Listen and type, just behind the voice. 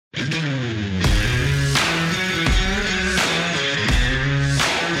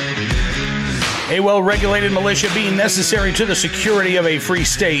A well-regulated militia being necessary to the security of a free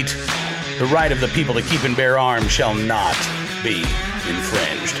state, the right of the people to keep and bear arms shall not be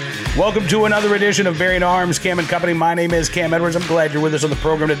infringed. Welcome to another edition of Bearing Arms, Cam and Company. My name is Cam Edwards. I'm glad you're with us on the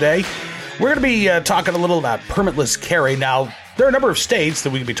program today. We're going to be talking a little about permitless carry. Now, there are a number of states that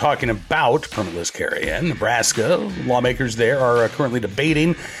we could be talking about permitless carry in. Nebraska, lawmakers there are currently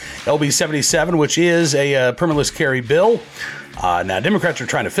debating LB 77, which is a permitless carry bill. Now, Democrats are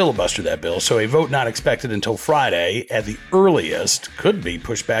trying to filibuster that bill, so a vote not expected until Friday at the earliest, could be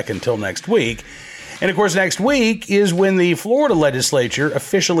pushed back until next week. And of course, next week is when the Florida legislature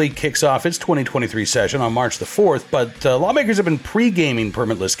officially kicks off its 2023 session on March the 4th, but lawmakers have been pre-gaming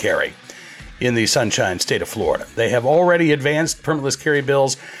permitless carry in the Sunshine State of Florida. They have already advanced permitless carry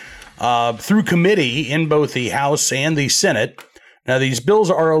bills through committee in both the House and the Senate. Now, these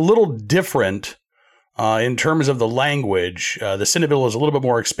bills are a little different in terms of the language. The Senate bill is a little bit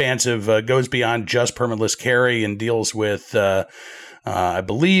more expansive, goes beyond just permitless carry and deals with, I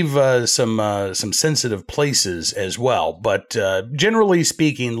believe, some sensitive places as well. But generally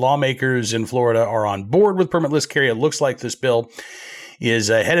speaking, lawmakers in Florida are on board with permitless carry. It looks like this bill is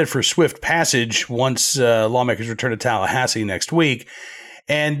headed for swift passage once lawmakers return to Tallahassee next week.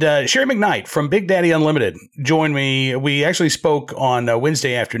 And Sherry McKnight from Big Daddy Unlimited joined me. We actually spoke on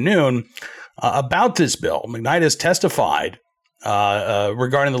Wednesday afternoon about this bill. McKnight has testified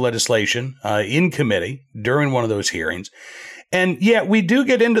regarding the legislation in committee during one of those hearings. And yet we do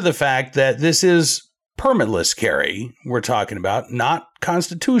get into the fact that this is permitless carry we're talking about, not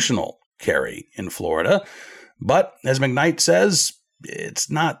constitutional carry in Florida. But as McKnight says, it's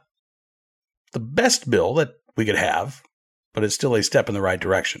not the best bill that we could have, but it's still a step in the right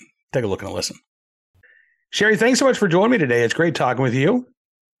direction. Take a look and a listen. Sherry, thanks so much for joining me today. It's great talking with you.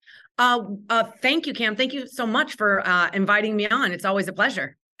 Thank you, Cam. Thank you so much for inviting me on. It's always a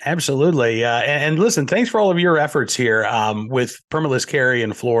pleasure. Absolutely. And listen, thanks for all of your efforts here with permitless carry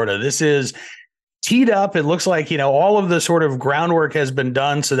in Florida. This is teed up. It looks like, all of the sort of groundwork has been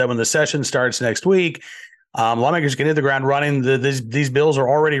done so that when the session starts next week, lawmakers can hit the ground running. These bills are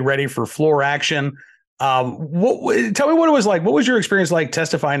already ready for floor action. Tell me what it was like. What was your experience like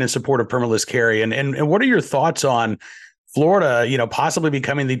testifying in support of permitless carry? And what are your thoughts on Florida, possibly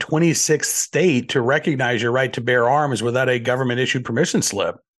becoming the 26th state to recognize your right to bear arms without a government-issued permission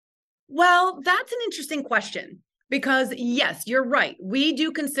slip? Well, that's an interesting question because, yes, you're right. We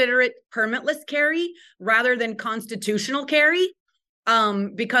do consider it permitless carry rather than constitutional carry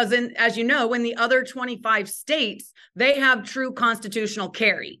because, as you know, in the other 25 states, they have true constitutional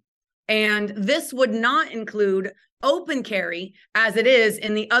carry. And this would not include open carry as it is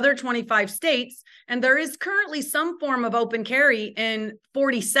in the other 25 states. And there is currently some form of open carry in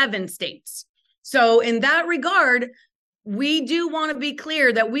 47 states. So in that regard, we do want to be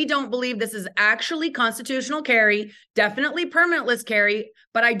clear that we don't believe this is actually constitutional carry, definitely permitless carry,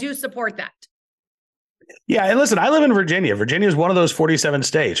 but I do support that. Yeah. And listen, I live in Virginia. Virginia is one of those 47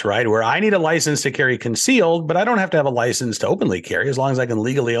 states, right, where I need a license to carry concealed, but I don't have to have a license to openly carry. As long as I can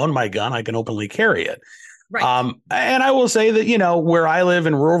legally own my gun, I can openly carry it. Right. And I will say that, where I live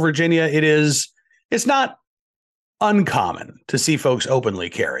in rural Virginia, it's not uncommon to see folks openly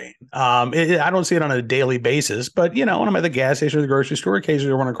carrying. I don't see it on a daily basis, but, when I'm at the gas station or the grocery store,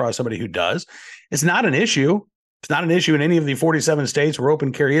 occasionally I run across somebody who does. It's not an issue. It's not an issue in any of the 47 states where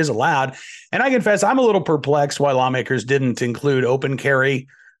open carry is allowed. And I confess, I'm a little perplexed why lawmakers didn't include open carry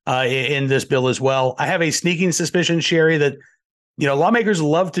in this bill as well. I have a sneaking suspicion, Sherry, that lawmakers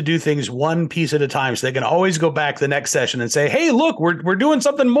love to do things one piece at a time, so they can always go back the next session and say, hey, look, we're doing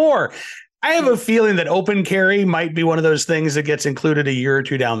something more. I have a feeling that open carry might be one of those things that gets included a year or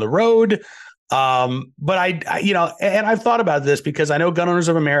two down the road. But I've thought about this because I know Gun Owners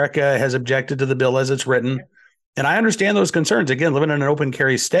of America has objected to the bill as it's written. And I understand those concerns, again, living in an open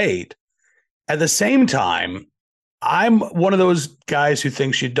carry state. At the same time, I'm one of those guys who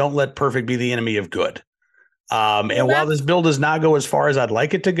thinks you don't let perfect be the enemy of good. And while this bill does not go as far as I'd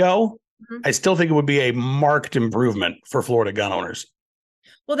like it to go, I still think it would be a marked improvement for Florida gun owners.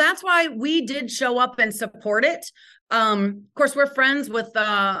 Well, that's why we did show up and support it. Of course, we're friends with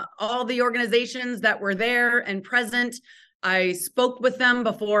all the organizations that were there and present. I spoke with them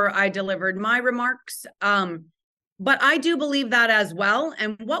before I delivered my remarks. But I do believe that as well.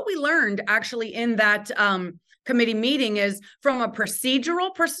 And what we learned actually in that committee meeting is from a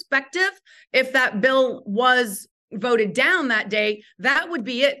procedural perspective, if that bill was voted down that day, that would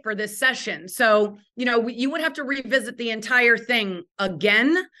be it for this session. So, you would have to revisit the entire thing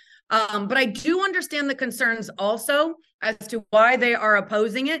again. But I do understand the concerns also as to why they are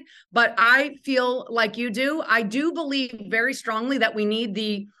opposing it. But I feel like you do. I do believe very strongly that we need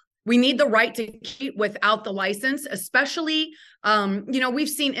the We need the right to keep without the license, especially, we've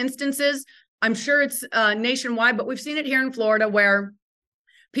seen instances, I'm sure it's nationwide, but we've seen it here in Florida where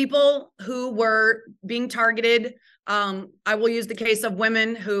people who were being targeted, I will use the case of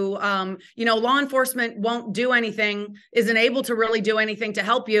women who, law enforcement won't do anything, isn't able to really do anything to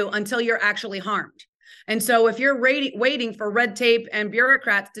help you until you're actually harmed. And so if you're waiting for red tape and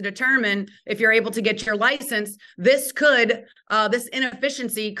bureaucrats to determine if you're able to get your license, this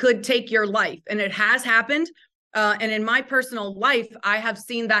inefficiency could take your life. And it has happened. And in my personal life, I have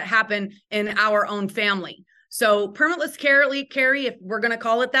seen that happen in our own family. So permitless carry, if we're going to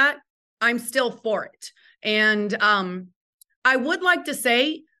call it that, I'm still for it. And I would like to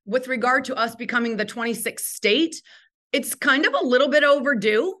say, with regard to us becoming the 26th state, it's kind of a little bit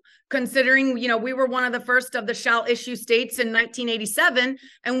overdue, considering, we were one of the first of the shall issue states in 1987,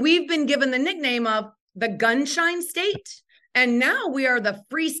 and we've been given the nickname of the gunshine state. And now we are the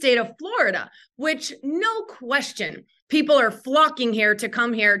free state of Florida, which, no question, people are flocking here to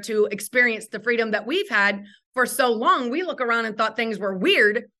come here to experience the freedom that we've had for so long. We look around and thought things were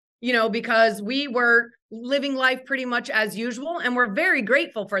weird, because we were living life pretty much as usual, and we're very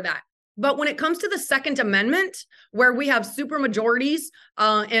grateful for that. But when it comes to the Second Amendment, where we have super majorities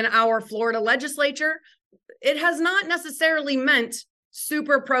in our Florida legislature, it has not necessarily meant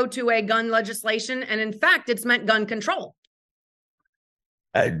super pro 2A gun legislation. And in fact, it's meant gun control.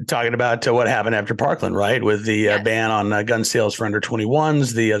 Talking about what happened after Parkland, right? With the ban on gun sales for under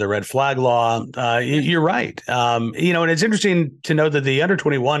 21s, the red flag law. You're right. And it's interesting to know that the under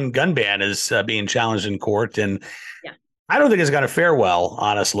 21 gun ban is being challenged in court. And I don't think it's going to fare well,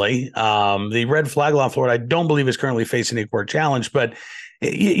 honestly. The red flag law in Florida, I don't believe is currently facing a court challenge. But,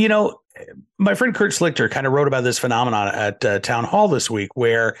 my friend Kurt Slichter kind of wrote about this phenomenon at Town Hall this week,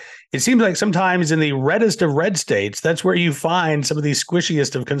 where it seems like sometimes in the reddest of red states, that's where you find some of the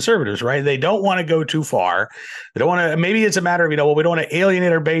squishiest of conservatives, right? They don't want to go too far. They don't want to, maybe it's a matter of, we don't want to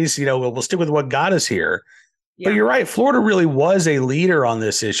alienate our base, we'll stick with what got us here. Yeah. But you're right. Florida really was a leader on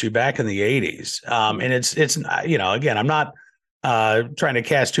this issue back in the 80s. And it's again, I'm not trying to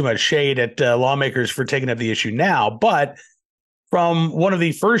cast too much shade at lawmakers for taking up the issue now, but from one of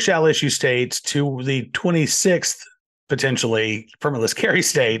the first shall issue states to the 26th potentially permitless carry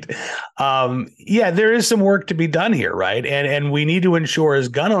state, there is some work to be done here, right? And we need to ensure as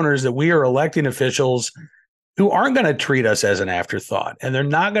gun owners that we are electing officials who aren't going to treat us as an afterthought, and they're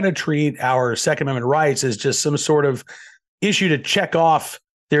not going to treat our Second Amendment rights as just some sort of issue to check off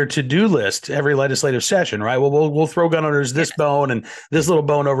their to-do list every legislative session, right? Well, we'll throw gun owners this bone and this little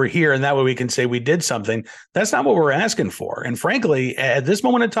bone over here, and that way we can say we did something. That's not what we're asking for. And frankly, at this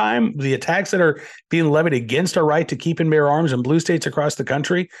moment in time, the attacks that are being levied against our right to keep and bear arms in blue states across the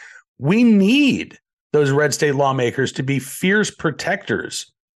country, we need those red state lawmakers to be fierce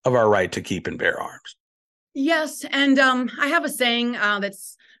protectors of our right to keep and bear arms. Yes, and I have a saying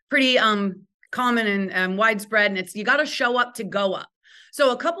that's pretty common and widespread, and it's you got to show up to go up.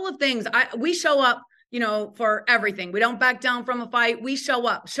 So a couple of things, we show up, for everything. We don't back down from a fight. We show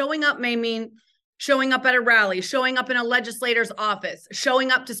up. Showing up may mean showing up at a rally, showing up in a legislator's office, showing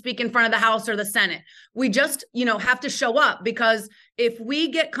up to speak in front of the House or the Senate. We just, have to show up, because if we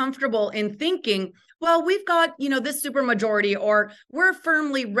get comfortable in thinking, well, we've got, this supermajority, or we're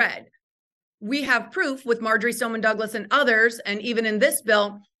firmly red. We have proof with Marjorie Stoneman Douglas and others, and even in this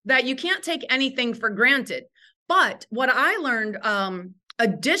bill, that you can't take anything for granted. But what I learned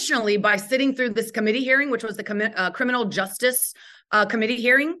additionally by sitting through this committee hearing, which was the Criminal Justice Committee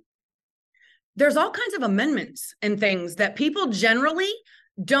hearing, there's all kinds of amendments and things that people generally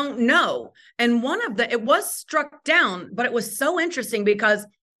don't know. And it was struck down, but it was so interesting because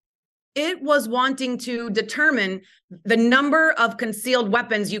it was wanting to determine the number of concealed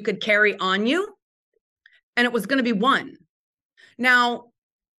weapons you could carry on you. And it was going to be 1. Now,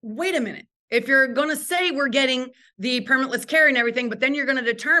 wait a minute. If you're going to say we're getting the permitless carry and everything, but then you're going to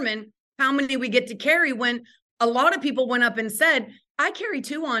determine how many we get to carry, when a lot of people went up and said, I carry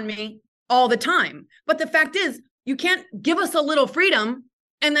 2 on me all the time. But the fact is, you can't give us a little freedom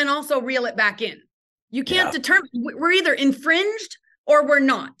and then also reel it back in. You can't determine. We're either infringed or we're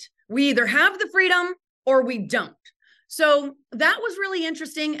not. We either have the freedom or we don't. So that was really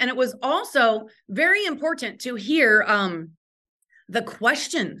interesting. And it was also very important to hear the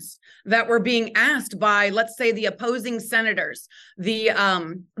questions that were being asked by, let's say, the opposing senators, the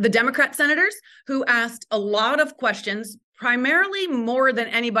Democrat senators, who asked a lot of questions, primarily more than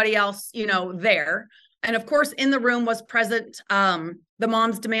anybody else, there. And of course, in the room was present the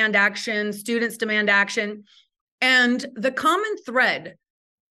Moms Demand Action, Students Demand Action. And the common thread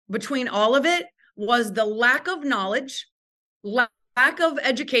between all of it was the lack of knowledge, lack lack of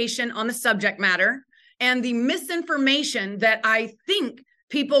education on the subject matter and the misinformation that I think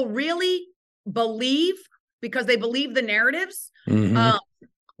people really believe because they believe the narratives. Mm-hmm.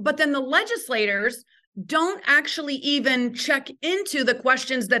 But then the legislators don't actually even check into the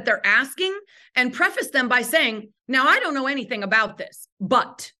questions that they're asking and preface them by saying, now, I don't know anything about this,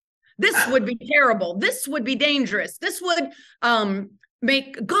 but this would be terrible. This would be dangerous. This would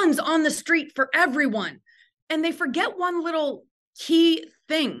make guns on the street for everyone. And they forget one little key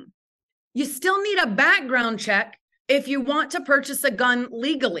thing. You still need a background check if you want to purchase a gun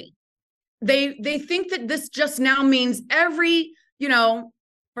legally. They think that this just now means every,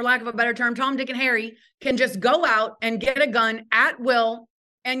 for lack of a better term, Tom, Dick, and Harry can just go out and get a gun at will,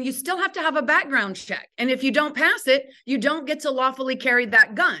 and you still have to have a background check. And if you don't pass it, you don't get to lawfully carry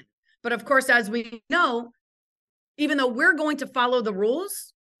that gun. But of course, as we know, even though we're going to follow the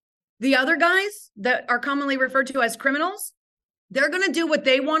rules, the other guys that are commonly referred to as criminals, they're going to do what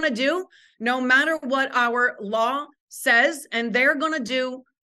they want to do, no matter what our law says. And they're going to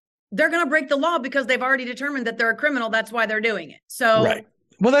break the law because they've already determined that they're a criminal. That's why they're doing it. So, right.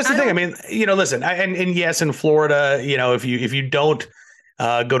 Well, that's the thing. I mean, listen, and yes, in Florida, if you don't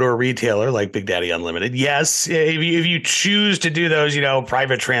go to a retailer like Big Daddy Unlimited, yes, if you choose to do those,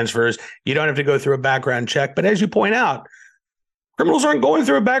 private transfers, you don't have to go through a background check. But as you point out, criminals aren't going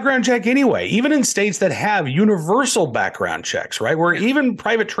through a background check anyway, even in states that have universal background checks, right? Where even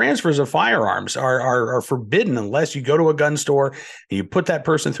private transfers of firearms are forbidden unless you go to a gun store and you put that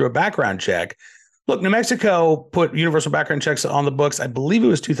person through a background check. Look, New Mexico put universal background checks on the books. I believe it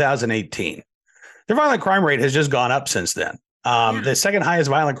was 2018. Their violent crime rate has just gone up since then. The second highest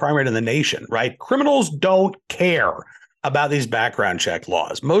violent crime rate in the nation, right? Criminals don't care about these background check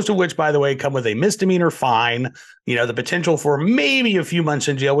laws, most of which, by the way, come with a misdemeanor fine, the potential for maybe a few months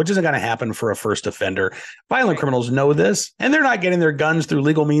in jail, which isn't going to happen for a first offender. Violent criminals know this, and they're not getting their guns through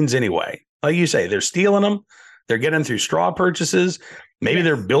legal means anyway. Like you say, they're stealing them. They're getting them through straw purchases. Maybe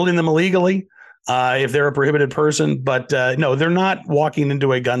they're building them illegally. If they're a prohibited person, but no, they're not walking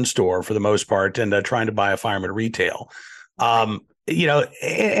into a gun store for the most part and trying to buy a firearm at retail. But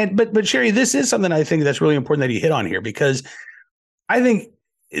Sherry, this is something I think that's really important that you hit on here, because I think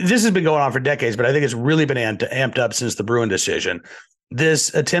this has been going on for decades, but I think it's really been amped up since the Bruen decision.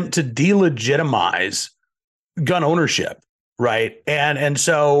 This attempt to delegitimize gun ownership. Right. And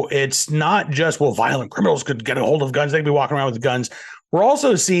so it's not just, violent criminals could get a hold of guns. They'd be walking around with guns. We're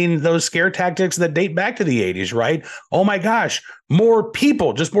also seeing those scare tactics that date back to the 80s, right? Oh, my gosh, more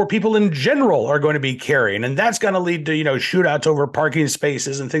people in general are going to be carrying. And that's going to lead to, shootouts over parking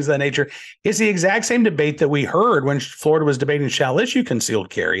spaces and things of that nature. It's the exact same debate that we heard when Florida was debating shall issue concealed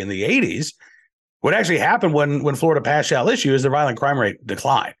carry in the 80s. What actually happened when Florida passed shall issue is the violent crime rate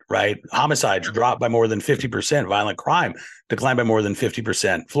declined, right? Homicides dropped by more than 50%. Violent crime declined by more than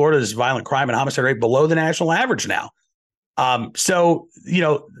 50%. Florida's violent crime and homicide rate below the national average now. So,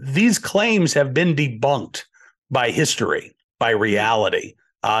 these claims have been debunked by history, by reality.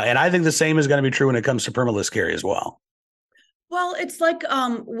 And I think the same is going to be true when it comes to permitless carry as well. Well, it's like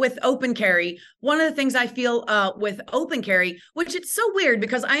with open carry. One of the things I feel with open carry, which it's so weird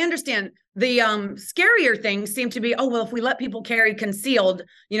because I understand the scarier things seem to be, if we let people carry concealed,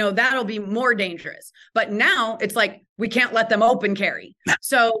 that'll be more dangerous. But now it's like we can't let them open carry.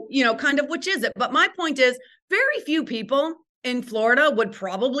 So, kind of which is it? But my point is very few people in Florida would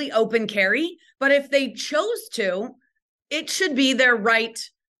probably open carry. But if they chose to, it should be their right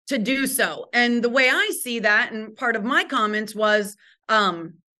to do so. And the way I see that, and part of my comments was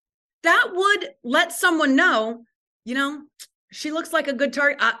that would let someone know, she looks like a good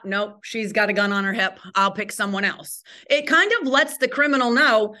target. Nope, she's got a gun on her hip. I'll pick someone else. It kind of lets the criminal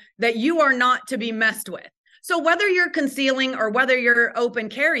know that you are not to be messed with. So whether you're concealing or whether you're open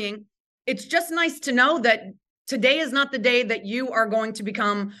carrying, it's just nice to know that today is not the day that you are going to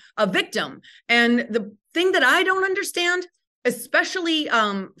become a victim. And the thing that I don't understand, especially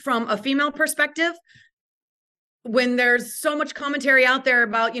from a female perspective, when there's so much commentary out there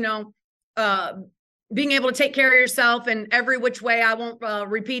about, being able to take care of yourself in every which way. I won't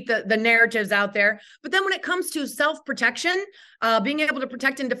repeat the narratives out there. But then when it comes to self-protection, being able to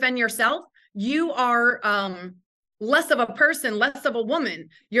protect and defend yourself, you are less of a person, less of a woman.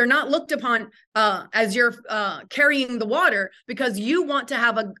 You're not looked upon as you're carrying the water because you want to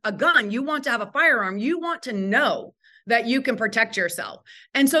have a gun. You want to have a firearm. You want to know that you can protect yourself.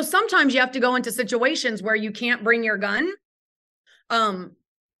 And so sometimes you have to go into situations where you can't bring your gun.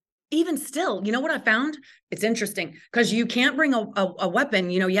 Even still, you know what I found? It's interesting because you can't bring a weapon.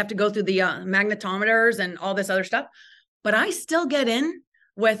 You have to go through the magnetometers and all this other stuff. But I still get in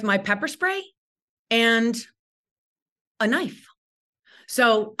with my pepper spray and a knife.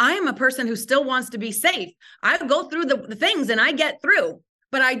 So I am a person who still wants to be safe. I go through the things and I get through,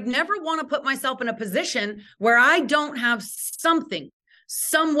 but I never want to put myself in a position where I don't have something,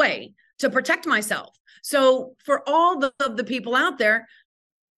 some way to protect myself. So for all the people out there,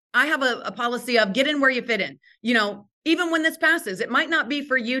 I have a policy of get in where you fit in. Even when this passes, it might not be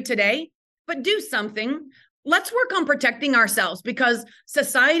for you today, but do something. Let's work on protecting ourselves because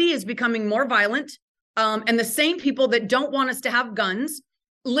society is becoming more violent. And the same people that don't want us to have guns,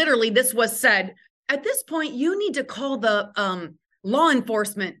 literally, this was said, at this point, you need to call the law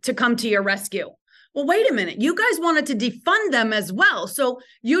enforcement to come to your rescue. Well, wait a minute. You guys wanted to defund them as well. So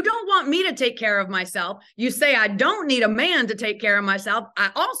you don't want me to take care of myself. You say I don't need a man to take care of myself.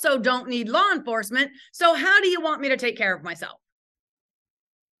 I also don't need law enforcement. So how do you want me to take care of myself?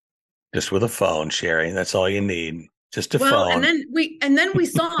 Just with a phone, Sherry. That's all you need. Just a phone. And then we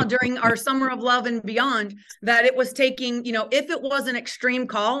saw during our Summer of Love and Beyond that it was taking, if it was an extreme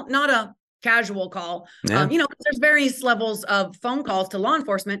call, not a casual call, there's various levels of phone calls to law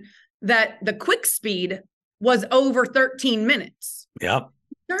enforcement, that the quick speed was over 13 minutes. Yep.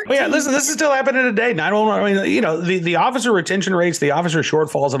 Oh, yeah, listen, this is still happening today. 911. I mean, the officer retention rates, the officer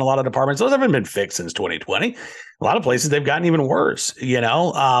shortfalls in a lot of departments, those haven't been fixed since 2020. A lot of places they've gotten even worse.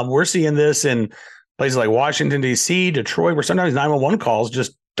 We're seeing this in places like Washington, D.C., Detroit, where sometimes 911 calls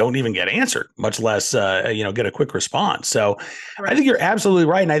just don't even get answered, much less, get a quick response. So I think you're absolutely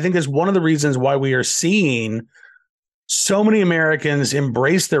right. And I think that's one of the reasons why we are seeing so many Americans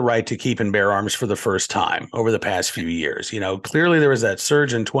embrace their right to keep and bear arms for the first time over the past few years. Clearly there was that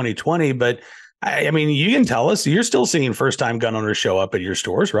surge in 2020, but I mean, you can tell us you're still seeing first-time gun owners show up at your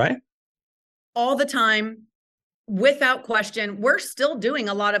stores, right? All the time, without question. We're still doing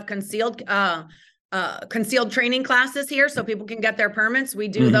a lot of concealed training classes here so people can get their permits. We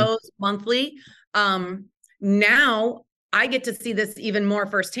do those monthly. Now I get to see this even more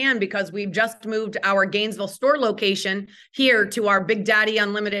firsthand because we've just moved our Gainesville store location here to our Big Daddy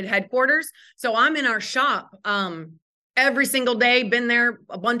Unlimited headquarters. So I'm in our shop every single day, been there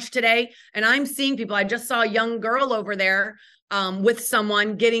a bunch today, and I'm seeing people. I just saw a young girl over there with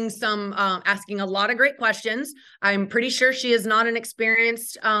someone getting some, asking a lot of great questions. I'm pretty sure she is not an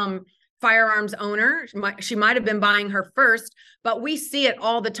experienced firearms owner. She might have been buying her first, but we see it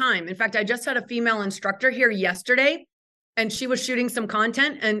all the time. In fact, I just had a female instructor here yesterday, and she was shooting some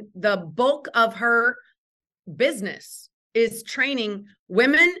content, and the bulk of her business is training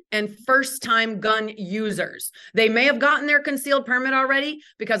women and first-time gun users. They may have gotten their concealed permit already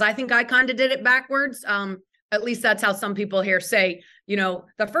because I think I kind of did it backwards. At least that's how some people here say,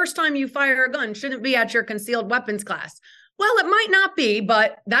 the first time you fire a gun shouldn't be at your concealed weapons class. Well, it might not be,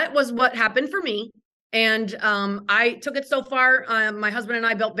 but that was what happened for me. And I took it so far. My husband and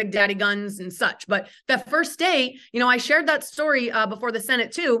I built Big Daddy guns and such. But the first day, I shared that story before the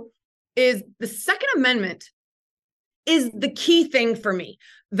Senate too, is the Second Amendment is the key thing for me.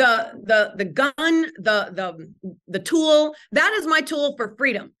 The gun, the tool, that is my tool for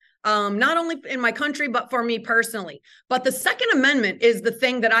freedom. Not only in my country, but for me personally. But the Second Amendment is the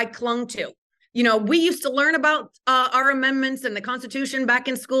thing that I clung to. We used to learn about our amendments and the Constitution back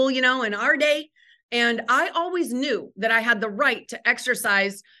in school, in our day. And I always knew that I had the right to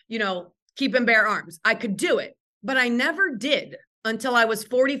exercise, keep and bear arms. I could do it, but I never did until I was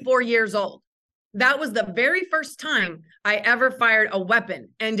 44 years old. That was the very first time I ever fired a weapon.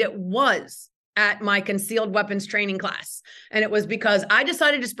 And it was at my concealed weapons training class. And it was because I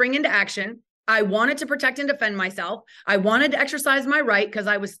decided to spring into action. I wanted to protect and defend myself. I wanted to exercise my right because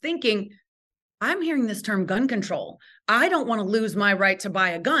I was thinking, I'm hearing this term gun control. I don't want to lose my right to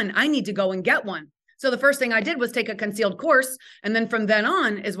buy a gun. I need to go and get one. So the first thing I did was take a concealed course. And then from then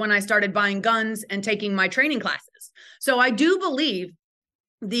on is when I started buying guns and taking my training classes. So I do believe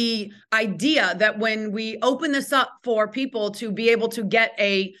the idea that when we open this up for people to be able to get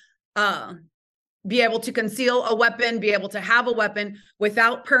be able to conceal a weapon, be able to have a weapon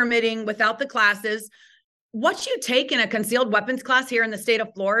without permitting, without the classes, what you take in a concealed weapons class here in the state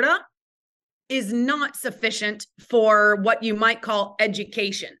of Florida is not sufficient for what you might call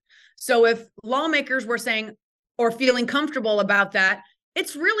education. So if lawmakers were saying or feeling comfortable about that,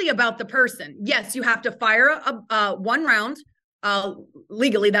 it's really about the person. Yes, you have to fire one round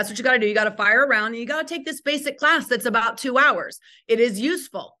legally. That's what you got to do. You got to fire a round and you got to take this basic class that's about 2 hours. It is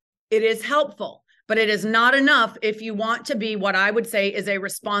useful. It is helpful, but it is not enough if you want to be what I would say is a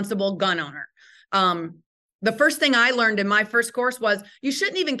responsible gun owner. The first thing I learned in my first course was you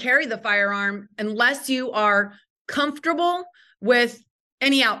shouldn't even carry the firearm unless you are comfortable with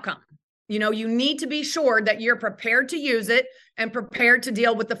any outcome. You need to be sure that you're prepared to use it and prepared to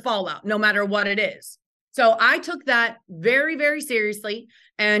deal with the fallout, no matter what it is. So I took that very, very seriously.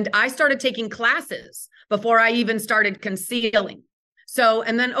 And I started taking classes before I even started concealing. So,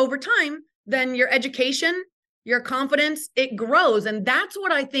 and then over time, then your education, your confidence, it grows. And that's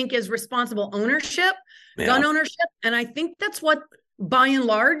what I think is responsible ownership, gun ownership. And I think that's what, by and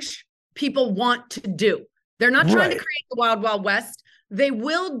large, people want to do. They're not trying to create the wild, wild west. They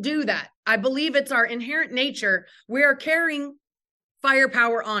will do that. I believe it's our inherent nature. We are carrying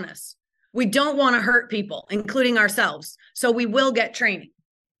firepower on us. We don't want to hurt people, including ourselves. So we will get training.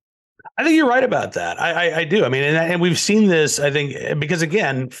 I think you're right about that. I do. I mean, and we've seen this, I think, because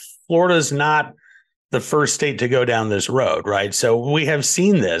again, Florida's not the first state to go down this road, right? So we have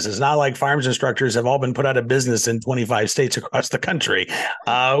seen this. It's not like firearms instructors have all been put out of business in 25 states across the country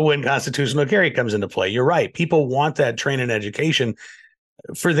when constitutional carry comes into play. You're right. People want that training and education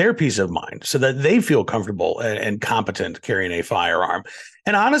for their peace of mind so that they feel comfortable and competent carrying a firearm.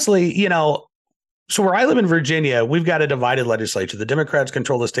 And honestly, you know, so where I live in Virginia, we've got a divided legislature. The Democrats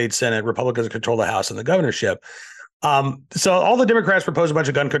control the state Senate, Republicans control the House and the governorship. So all the Democrats proposed a bunch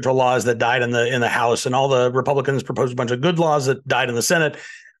of gun control laws that died in the House, and all the Republicans proposed a bunch of good laws that died in the Senate.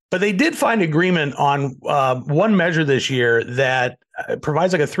 But they did find agreement on one measure this year that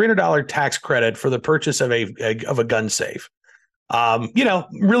provides like a $300 tax credit for the purchase of a gun safe. You know,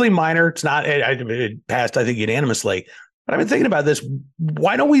 really minor. It's not, it passed, I think, unanimously. But I've been thinking about this.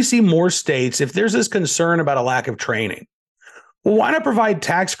 Why don't we see more states, if there's this concern about a lack of training, well, why not provide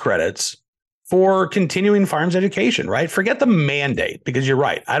tax credits for continuing firearms education, right? Forget the mandate, because you're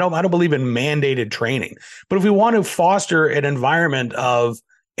right. I don't believe in mandated training. But if we want to foster an environment of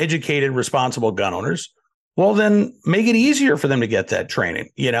educated, responsible gun owners, well, then make it easier for them to get that training.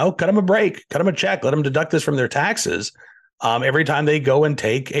 You know, cut them a break, cut them a check, let them deduct this from their taxes every time they go and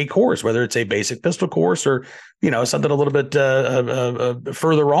take a course, whether it's a basic pistol course or, you know, something a little bit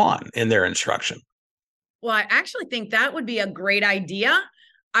further on in their instruction. Well, I actually think that would be a great idea.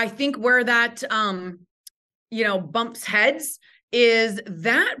 I think where that, you know, bumps heads is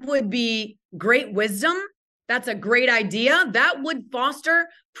that would be great wisdom. That's a great idea. That would foster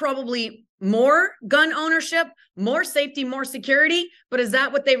probably more gun ownership, more safety, more security. But is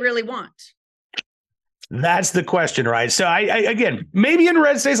that what they really want? That's the question, right? So I again, maybe in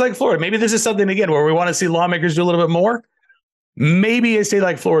red states like Florida, maybe this is something, again, where we want to see lawmakers do a little bit more. Maybe a state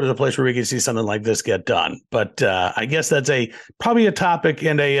like Florida is a place where we can see something like this get done. But I guess that's probably a topic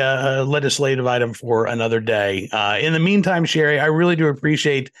and a legislative item for another day. In the meantime, Sherry, I really do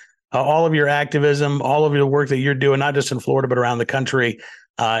appreciate all of your activism, all of your work that you're doing, not just in Florida, but around the country.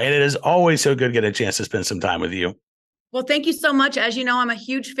 And it is always so good to get a chance to spend some time with you. Well, thank you so much. As you know, I'm a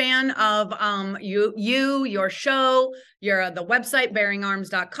huge fan of your show, the website,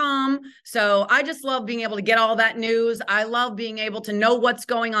 bearingarms.com. So I just love being able to get all that news. I love being able to know what's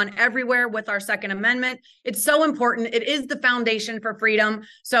going on everywhere with our Second Amendment. It's so important. It is the foundation for freedom.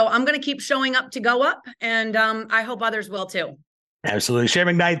 So I'm going to keep showing up to go up, and I hope others will too. Absolutely.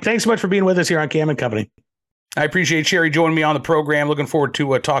 Sherry McKnight, thanks so much for being with us here on Cam & Company. I appreciate Sherry joining me on the program. Looking forward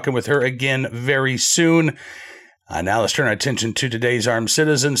to talking with her again very soon. Now let's turn our attention to today's Armed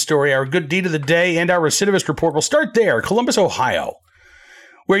Citizen story, our good deed of the day, and our recidivist report. We'll start there, Columbus, Ohio,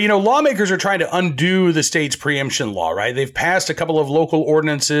 where, you know, lawmakers are trying to undo the state's preemption law, right? They've passed a couple of local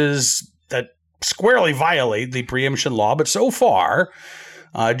ordinances that squarely violate the preemption law, but so far,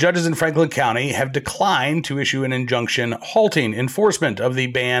 judges in Franklin County have declined to issue an injunction halting enforcement of the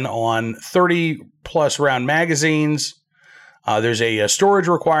ban on 30-plus round magazines. There's a storage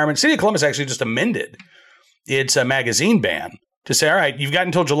requirement. City of Columbus actually just amended its a magazine ban to say, all right, you've got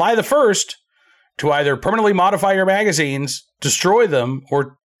until July the 1st to either permanently modify your magazines, destroy them,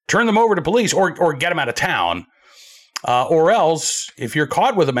 or turn them over to police, or get them out of town. Or else, if you're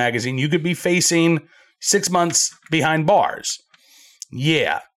caught with a magazine, you could be facing 6 months behind bars.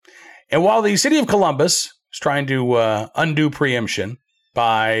 Yeah. And while the city of Columbus is trying to undo preemption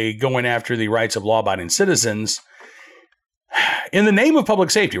by going after the rights of law-abiding citizens, in the name of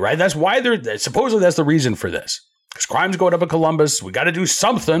public safety, right? That's why supposedly that's the reason for this. Because crime's going up in Columbus. We got to do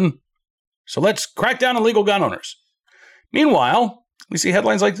something. So let's crack down on legal gun owners. Meanwhile, we see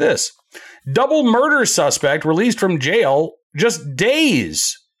headlines like this. Double murder suspect released from jail just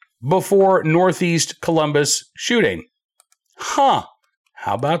days before Northeast Columbus shooting. Huh.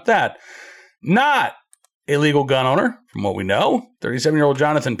 How about that? Not a legal gun owner, from what we know. 37-year-old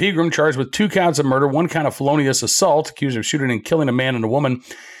Jonathan Pegram charged with 2 counts of murder, 1 count of felonious assault, accused of shooting and killing a man and a woman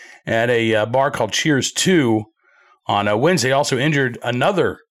at a bar called Cheers 2 on Wednesday. Also injured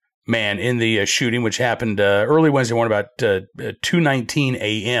another man in the shooting, which happened early Wednesday morning about 2:19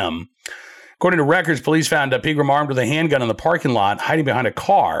 a.m. According to records, police found Pegram armed with a handgun in the parking lot, hiding behind a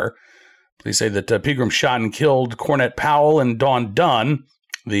car. They say that Pegram shot and killed Cornette Powell and Dawn Dunn,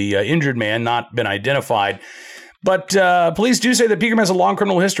 the injured man, not been identified. But police do say that Pegram has a long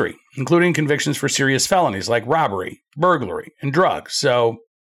criminal history, including convictions for serious felonies like robbery, burglary, and drugs. So,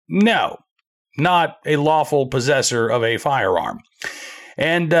 no, not a lawful possessor of a firearm.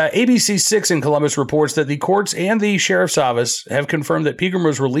 And ABC 6 in Columbus reports that the courts and the sheriff's office have confirmed that Pegram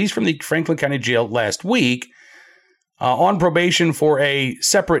was released from the Franklin County Jail last week on probation for a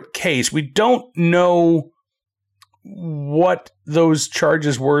separate case. We don't know what those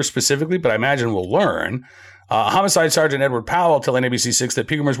charges were specifically, but I imagine we'll learn. Homicide Sergeant Edward Powell telling ABC 6 that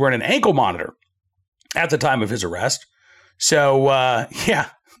Pegram was wearing an ankle monitor at the time of his arrest. So,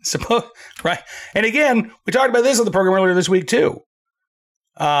 right. And again, we talked about this on the program earlier this week, too.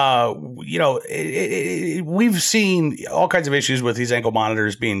 We've seen all kinds of issues with these ankle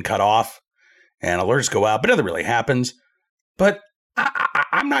monitors being cut off and alerts go out, but nothing really happens. But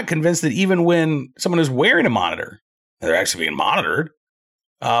I'm not convinced that even when someone is wearing a monitor, they're actually being monitored,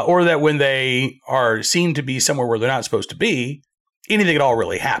 or that when they are seen to be somewhere where they're not supposed to be, anything at all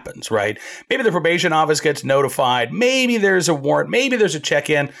really happens, right? Maybe the probation office gets notified. Maybe there's a warrant. Maybe there's a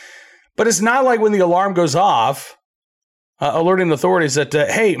check-in. But it's not like when the alarm goes off, alerting the authorities that,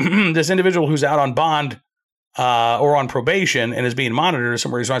 hey, this individual who's out on bond or on probation and is being monitored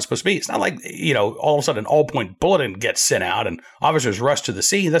somewhere he's not supposed to be. It's not like, all of a sudden an all-point bulletin gets sent out and officers rush to the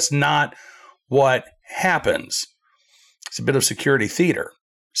scene. That's not what happens. It's a bit of security theater.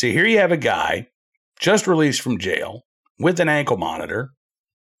 See, here you have a guy just released from jail with an ankle monitor,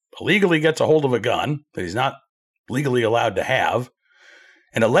 illegally gets a hold of a gun that he's not legally allowed to have,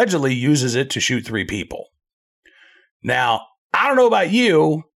 and allegedly uses it to shoot 3 people. Now, I don't know about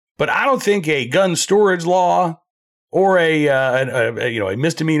you, but I don't think a gun storage law or a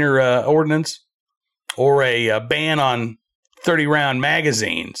misdemeanor ordinance or a ban on 30-round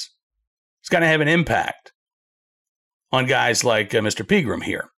magazines is going to have an impact on guys like Mr. Pegram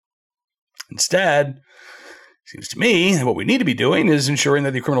here. Instead, it seems to me that what we need to be doing is ensuring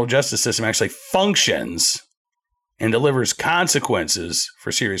that the criminal justice system actually functions and delivers consequences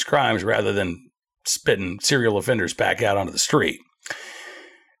for serious crimes rather than spitting serial offenders back out onto the street.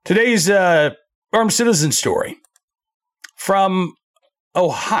 Today's armed citizen story from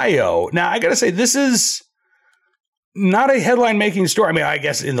Ohio. Now, I got to say, this is not a headline-making story. I mean, I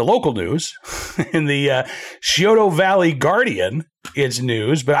guess in the local news, in the Scioto Valley Guardian, it's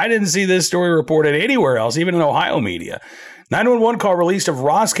news, but I didn't see this story reported anywhere else, even in Ohio media. 911 call released of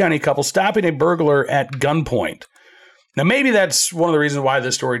Ross County couple stopping a burglar at gunpoint. Now, maybe that's one of the reasons why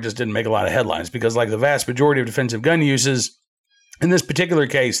this story just didn't make a lot of headlines, because like the vast majority of defensive gun uses, in this particular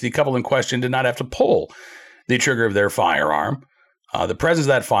case, the couple in question did not have to pull the trigger of their firearm. The presence of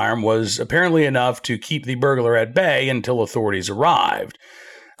that firearm was apparently enough to keep the burglar at bay until authorities arrived.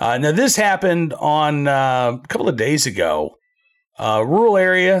 Now, this happened on a couple of days ago. Rural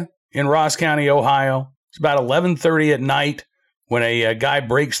area in Ross County, Ohio. It's about 11:30 at night when a guy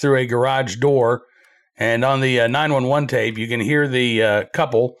breaks through a garage door. And on the 911 tape, you can hear the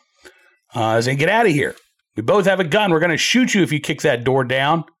couple saying, "Get out of here. We both have a gun. We're going to shoot you if you kick that door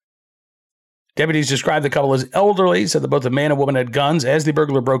down." Deputies described the couple as elderly, said that both the man and woman had guns as the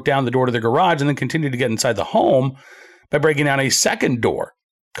burglar broke down the door to the garage and then continued to get inside the home by breaking down a second door.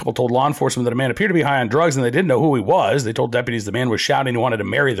 The couple told law enforcement that a man appeared to be high on drugs and they didn't know who he was. They told deputies the man was shouting he wanted to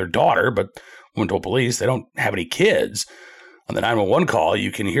marry their daughter, but the woman told police they don't have any kids. On the 911 call, you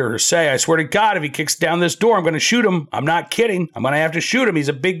can hear her say, "I swear to God, if he kicks down this door, I'm going to shoot him. I'm not kidding. I'm going to have to shoot him. He's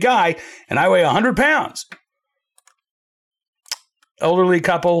a big guy, and I weigh 100 pounds. Elderly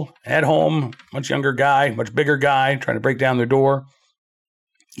couple at home, much younger guy, much bigger guy, trying to break down their door.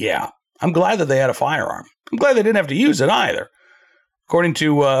 Yeah, I'm glad that they had a firearm. I'm glad they didn't have to use it either. According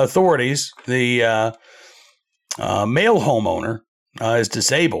to authorities, the male homeowner is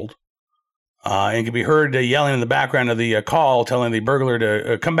disabled and can be heard yelling in the background of the call, telling the burglar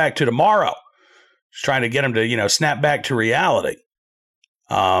to come back to tomorrow. Just trying to get him to, snap back to reality.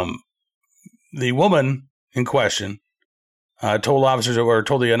 The woman in question told officers, or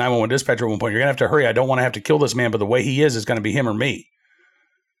told the 911 dispatcher at one point, "You're going to have to hurry. I don't want to have to kill this man, but the way he is going to be him or me."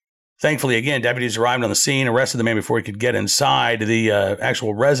 Thankfully, again, deputies arrived on the scene, arrested the man before he could get inside the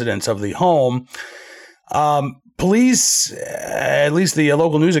actual residence of the home. Police, at least the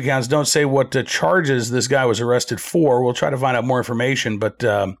local news accounts, don't say what charges this guy was arrested for. We'll try to find out more information, but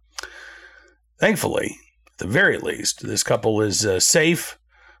thankfully, at the very least, this couple is safe.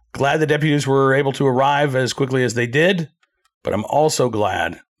 Glad the deputies were able to arrive as quickly as they did, but I'm also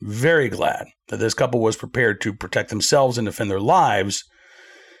glad, very glad, that this couple was prepared to protect themselves and defend their lives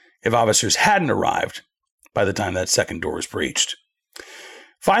if officers hadn't arrived by the time that second door was breached.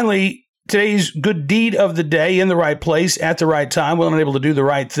 Finally, Today's good deed of the day, in the right place at the right time, willing and able to do the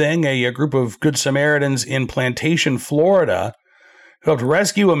right thing. A group of Good Samaritans in Plantation, Florida, helped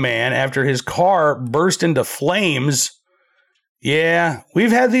rescue a man after his car burst into flames. Yeah,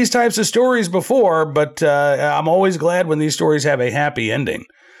 we've had these types of stories before, but I'm always glad when these stories have a happy ending.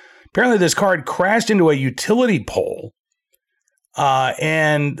 Apparently, this car had crashed into a utility pole,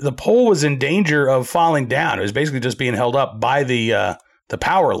 and the pole was in danger of falling down. It was basically just being held up by the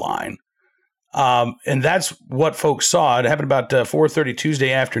power line. And that's what folks saw. It happened about 4:30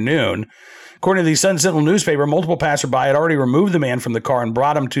 Tuesday afternoon. According to the Sun Sentinel newspaper, multiple passerby had already removed the man from the car and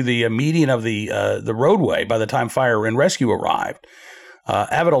brought him to the median of the roadway by the time fire and rescue arrived.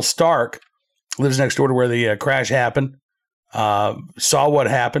 Avidal Stark lives next door to where the crash happened, saw what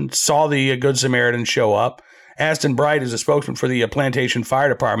happened, saw the Good Samaritan show up. Aston Bright is a spokesman for the Plantation Fire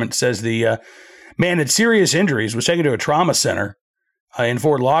Department, says the man had serious injuries, was taken to a trauma center in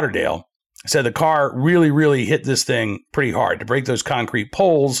Fort Lauderdale. Said the car really, really hit this thing pretty hard. To break those concrete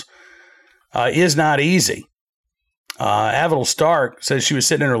poles is not easy. Avidal Stark says she was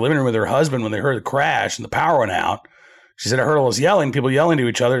sitting in her living room with her husband when they heard the crash and the power went out. She said I heard all this yelling, people yelling to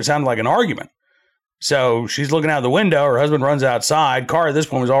each other. It sounded like an argument. So she's looking out the window. Her husband runs outside. Car at this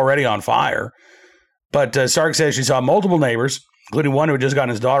point was already on fire. But Stark says she saw multiple neighbors, including one who had just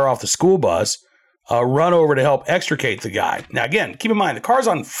gotten his daughter off the school bus, run over to help extricate the guy. Now, again, keep in mind, the car's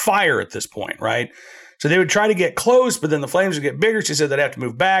on fire at this point, right? So they would try to get close, but then the flames would get bigger. She said they'd have to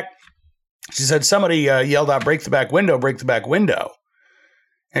move back. She said somebody yelled out, break the back window, break the back window.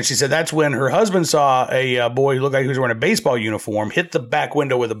 And she said that's when her husband saw a boy who looked like he was wearing a baseball uniform hit the back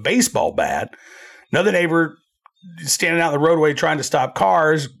window with a baseball bat. Another neighbor standing out in the roadway trying to stop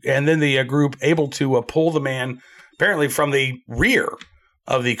cars, and then the group able to pull the man apparently from the rear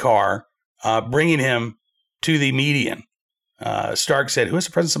of the car, bringing him to the median. Stark said, who has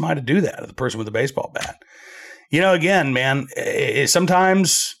the presence of mind to do that? The person with the baseball bat. You know, again, man,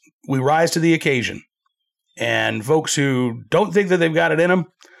 sometimes we rise to the occasion. And folks who don't think that they've got it in them,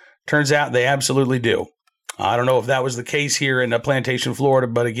 turns out they absolutely do. I don't know if that was the case here in Plantation, Florida,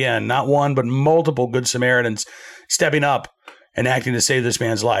 but again, not one, but multiple Good Samaritans stepping up and acting to save this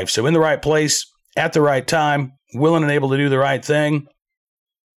man's life. So in the right place, at the right time, willing and able to do the right thing,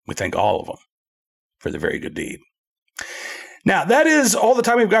 we thank all of them for the very good deed. Now, that is all the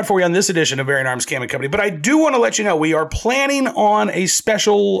time we've got for you on this edition of Bearing Arms Cam & Company, but I do want to let you know we are planning on a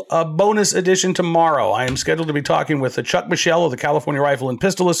special bonus edition tomorrow. I am scheduled to be talking with Chuck Michelle of the California Rifle and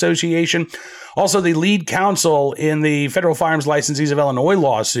Pistol Association, also the lead counsel in the Federal Firearms Licensees of Illinois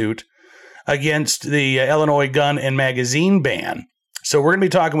lawsuit against the Illinois gun and magazine ban. So we're going to be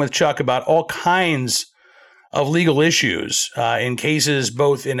talking with Chuck about all kinds of legal issues in cases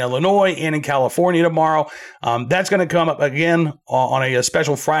both in Illinois and in California tomorrow. That's going to come up again on a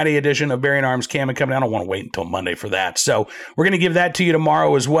special Friday edition of Bearing Arms Cam & Company. I don't want to wait until Monday for that. So we're going to give that to you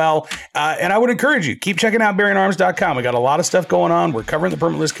tomorrow as well. And I would encourage you, keep checking out BearingArms.com. We got a lot of stuff going on. We're covering the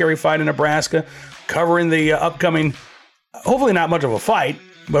permitless carry fight in Nebraska, covering the upcoming, hopefully not much of a fight,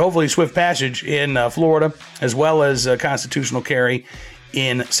 but hopefully swift passage in Florida, as well as constitutional carry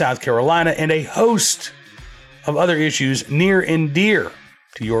in South Carolina, and a host of other issues near and dear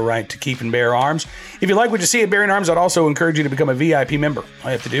to your right to keep and bear arms. If you like what you see at Bearing Arms, I'd also encourage you to become a VIP member. All you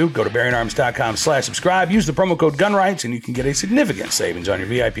have to do, go to BearingArms.com/subscribe, use the promo code GUNRIGHTS, and you can get a significant savings on your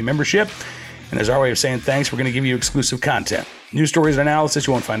VIP membership. And as our way of saying thanks, we're going to give you exclusive content, news stories and analysis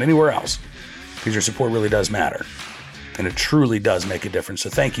you won't find anywhere else, because your support really does matter, and it truly does make a difference.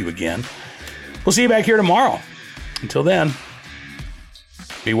 So thank you again. We'll see you back here tomorrow. Until then,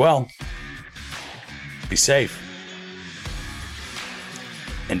 be well. Be safe,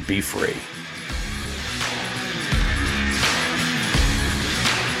 and be free.